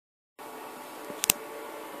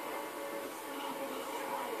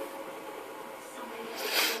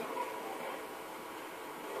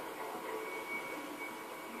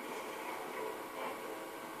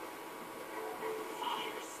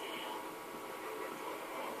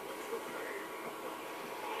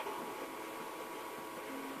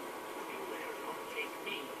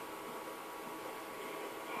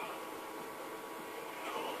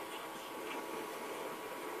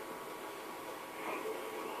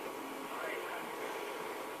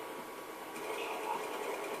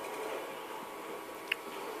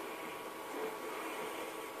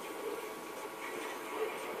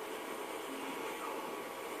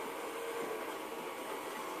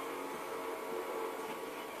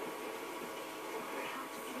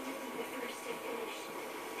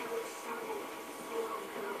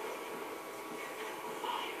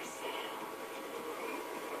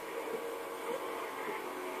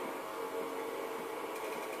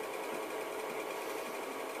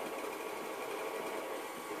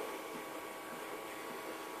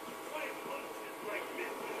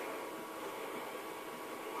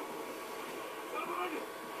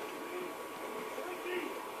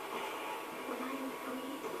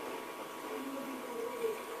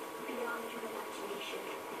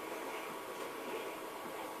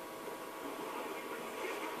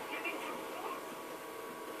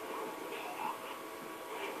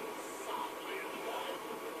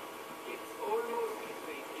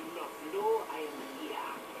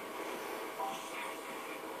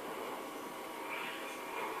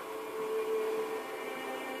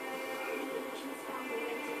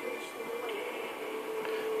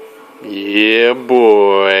Yeah,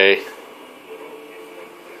 boy.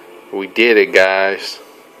 We did it, guys.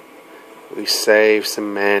 We saved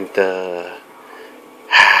Samantha.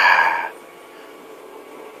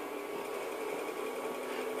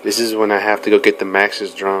 This is when I have to go get the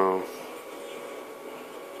Max's drone.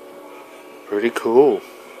 Pretty cool.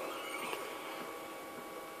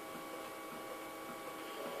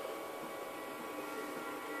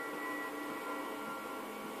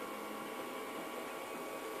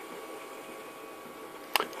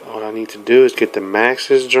 All I need to do is get the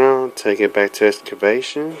Max's drone, take it back to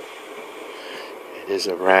excavation. It is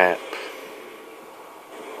a wrap.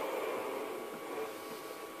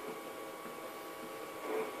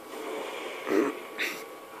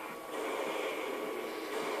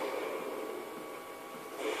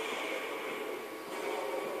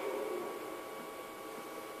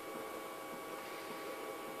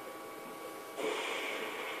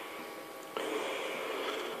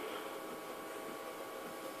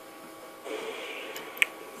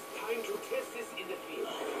 To test this in the field.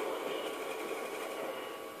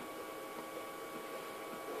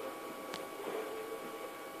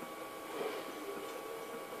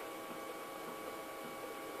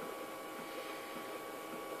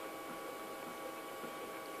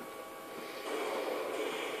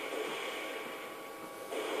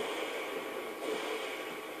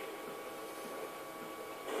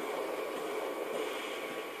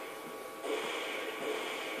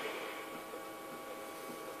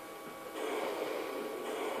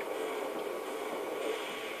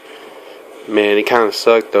 Man, it kind of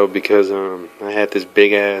sucked though because I had this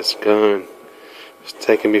big ass gun. It's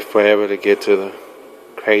taking me forever to get to the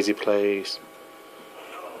crazy place.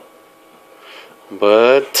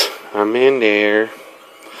 But I'm in there.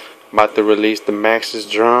 About to release the Max's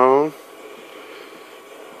drone.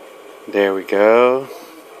 There we go.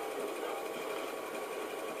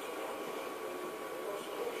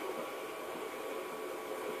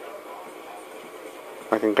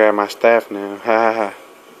 I can grab my staff now. Ha ha ha.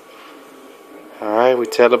 Alright, we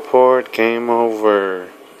teleport. Game over.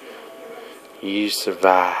 You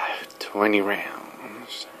survived 20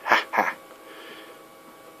 rounds. Ha ha.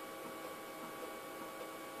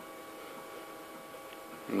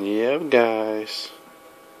 Yep, guys.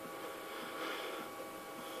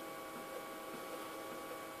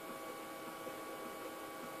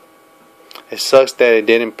 It sucks that it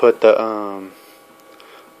didn't put the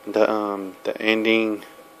ending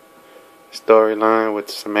storyline with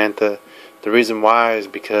Samantha. The reason why is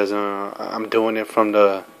because I'm doing it from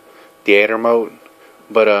the theater mode.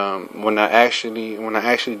 But when I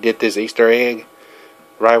actually did this Easter egg,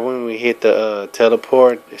 right when we hit the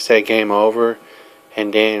teleport, it said game over,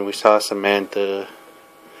 and then we saw Samantha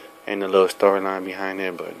and the little storyline behind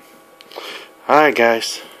it. But alright,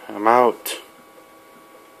 guys, I'm out.